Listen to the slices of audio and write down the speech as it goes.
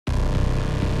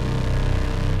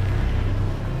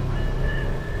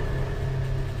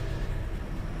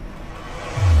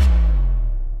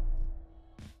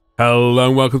Hello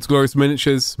and welcome to Glorious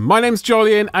Miniatures. My name's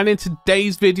Jolyon, and in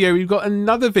today's video we've got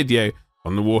another video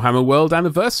on the Warhammer World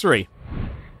Anniversary.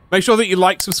 Make sure that you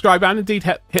like, subscribe and indeed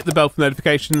hit the bell for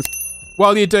notifications.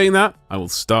 While you're doing that, I will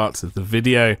start the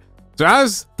video. So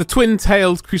as the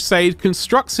twin-tailed crusade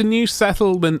constructs a new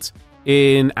settlement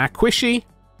in Aquishy,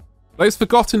 those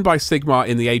forgotten by Sigmar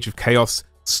in the Age of Chaos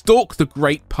stalk the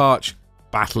Great Parch,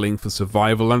 battling for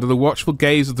survival under the watchful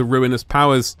gaze of the ruinous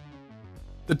powers.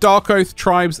 The Darkoath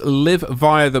tribes live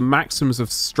via the maxims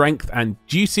of strength and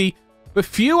duty, but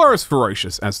few are as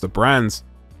ferocious as the Brands.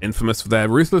 Infamous for their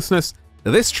ruthlessness,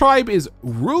 this tribe is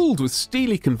ruled with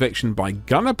steely conviction by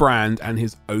Gunnar Brand and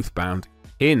his oath-bound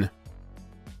kin.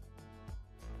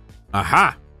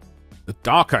 Aha! The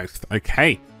Darkoath.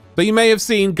 Okay. So you may have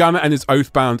seen Gunnar and his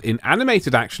oath-bound in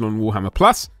animated action on Warhammer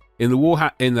Plus in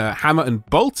the Hammer and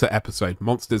Bolter episode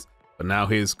Monsters, but now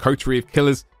his coterie of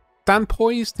killers stand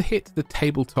poised to hit the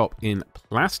tabletop in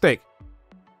plastic.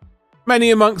 Many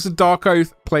amongst the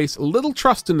Darkoath place little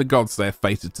trust in the gods they are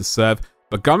fated to serve,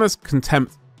 but Gunnar's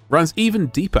contempt runs even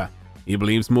deeper. He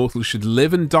believes mortals should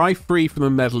live and die free from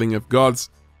the meddling of gods,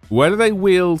 whether they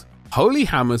wield holy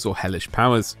hammers or hellish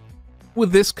powers.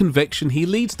 With this conviction, he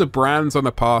leads the Brands on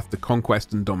a path to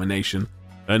conquest and domination,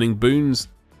 earning boons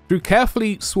through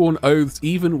carefully sworn oaths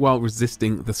even while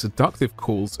resisting the seductive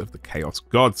calls of the Chaos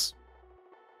Gods.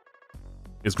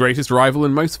 His greatest rival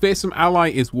and most fearsome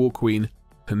ally is War Queen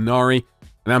Hanari,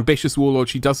 an ambitious warlord.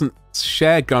 She doesn't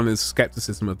share Gunnar's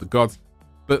skepticism of the gods,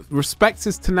 but respects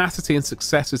his tenacity and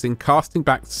successes in casting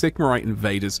back Sigmarite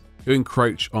invaders who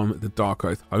encroach on the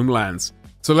Darkoath homelands.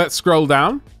 So let's scroll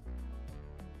down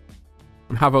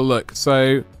and have a look.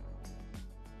 So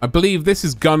I believe this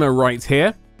is Gunnar right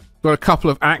here. Got a couple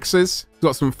of axes,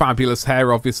 got some fabulous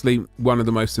hair, obviously one of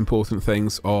the most important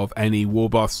things of any war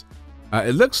boss.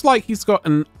 It looks like he's got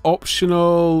an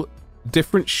optional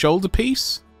different shoulder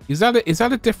piece. Is that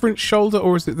a different shoulder,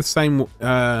 or is it the same?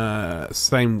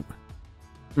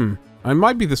 It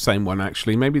might be the same one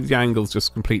actually. Maybe the angle's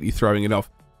just completely throwing it off.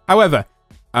 However,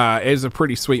 it is a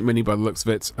pretty sweet mini by the looks of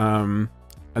it. And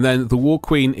then the War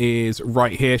Queen is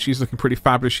right here. She's looking pretty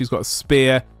fabulous. She's got a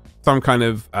spear, some kind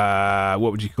of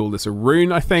what would you call this? A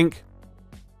rune, I think.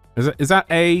 Is that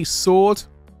a sword?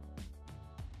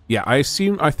 Yeah, I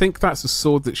think that's a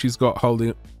sword that she's got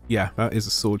holding. Yeah, that is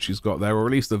a sword she's got there, or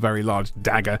at least a very large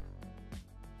dagger.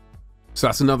 So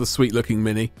that's another sweet looking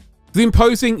mini. The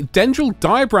imposing Dendril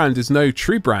Direbrand is no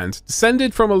true brand,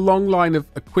 descended from a long line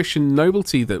of Aquishan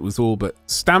nobility that was all but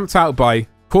stamped out by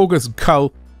Korgur's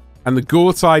Kull, and the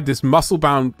gore-tide, this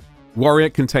muscle-bound warrior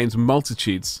contains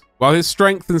multitudes. While his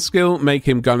strength and skill make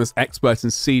him Gunnar's expert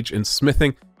in siege and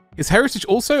smithing, his heritage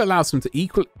also allows him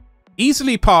to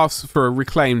easily pass for a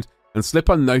reclaimed and slip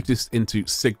unnoticed into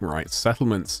Sigmarite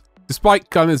settlements. Despite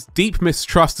Gunnar's deep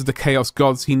mistrust of the Chaos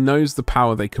Gods, he knows the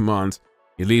power they command.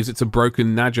 He leaves it to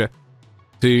broken Nadja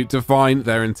to divine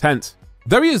their intent.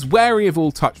 Though he is wary of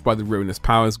all touched by the ruinous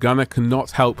powers, Gunnar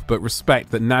cannot help but respect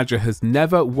that Nadja has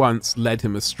never once led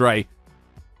him astray.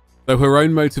 Though her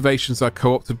own motivations are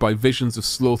co-opted by visions of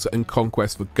slaughter and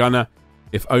conquest for Gunnar,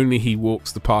 if only he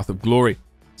walks the path of glory.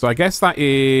 So I guess that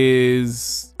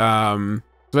is... so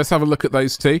let's have a look at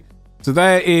those two. So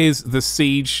there is the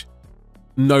Siege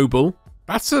Noble.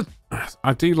 That's a...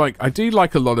 I do like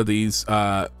a lot of these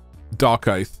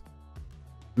Darkoath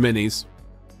minis.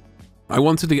 I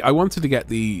wanted to get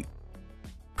the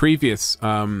previous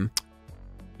was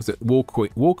it War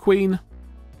Queen?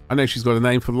 I know she's got a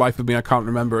name. For the life of me, I can't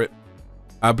remember it.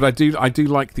 But I do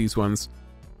like these ones.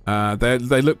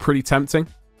 They look pretty tempting.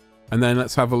 And then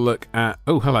let's have a look at...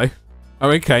 Oh, hello.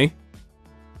 Oh, okay.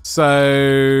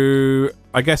 So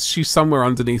I guess she's somewhere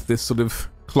underneath this sort of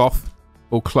cloth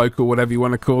or cloak or whatever you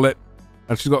want to call it.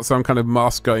 And she's got some kind of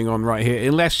mask going on right here.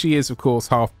 Unless she is, of course,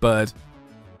 half bird.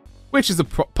 Which is a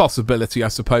possibility, I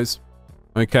suppose.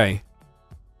 Okay.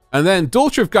 And then,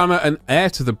 daughter of Gunnar and heir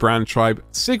to the Brand tribe,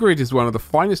 Sigrid is one of the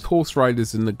finest horse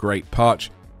riders in the Great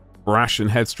Parch. Brash and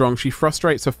headstrong, she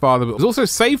frustrates her father, but has also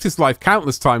saved his life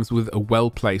countless times with a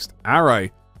well-placed arrow.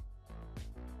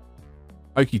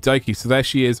 Okie dokie, so there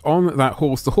she is on that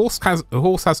horse. The horse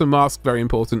has a mask, very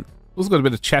important. Also got a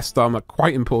bit of chest armor,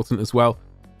 quite important as well.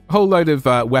 A whole load of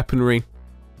weaponry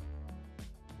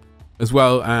as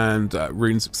well, and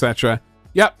runes, etc.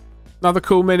 Yep, another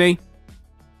cool mini.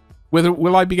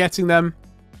 Will I be getting them?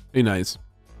 Who knows?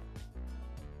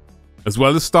 As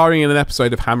well as starring in an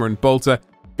episode of Hammer and Bolter,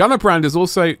 Gunnar Brand is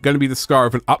also going to be the star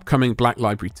of an upcoming Black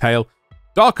Library tale,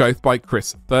 Darkoath by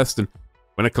Chris Thurston.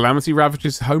 When a calamity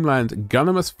ravages his homeland,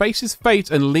 Gunnar must face his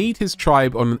fate and lead his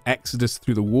tribe on an exodus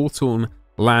through the war-torn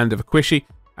land of Aquishy,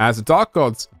 as the Dark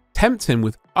Gods tempt him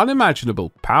with Unimaginable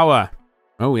power.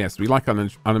 Oh yes, we like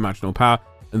unimaginable power.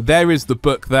 And there is the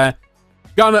book there.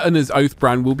 Gunnar and his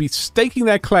Oathbrand will be staking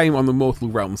their claim on the mortal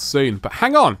realm soon. But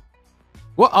hang on.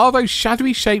 What are those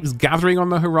shadowy shapes gathering on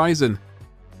the horizon?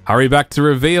 Hurry back to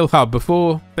Reveal Hub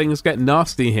before things get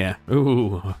nasty here.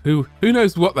 Ooh, who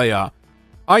knows what they are?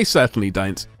 I certainly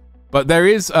don't. But there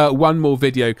is one more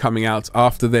video coming out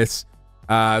after this.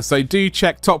 So do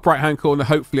check top right hand corner.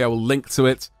 Hopefully I will link to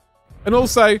it. And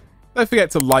also, don't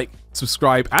forget to like,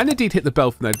 subscribe, and indeed hit the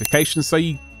bell for notifications so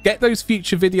you get those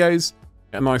future videos.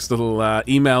 Get a nice little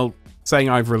email saying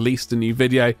I've released a new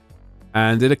video.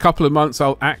 And in a couple of months,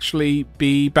 I'll actually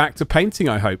be back to painting,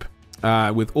 I hope.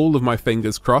 With all of my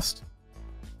fingers crossed.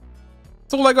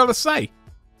 That's all I gotta say.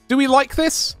 Do we like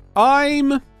this?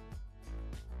 I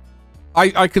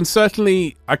could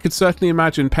certainly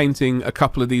imagine painting a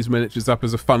couple of these miniatures up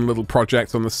as a fun little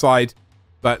project on the side.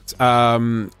 But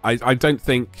I don't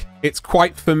think it's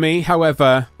quite for me.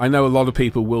 However, I know a lot of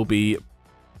people will be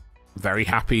very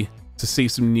happy to see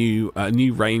some new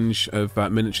range of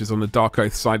miniatures on the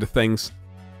Darkoath side of things.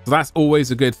 So that's always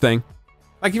a good thing.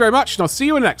 Thank you very much, and I'll see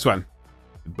you in the next one.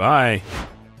 Goodbye.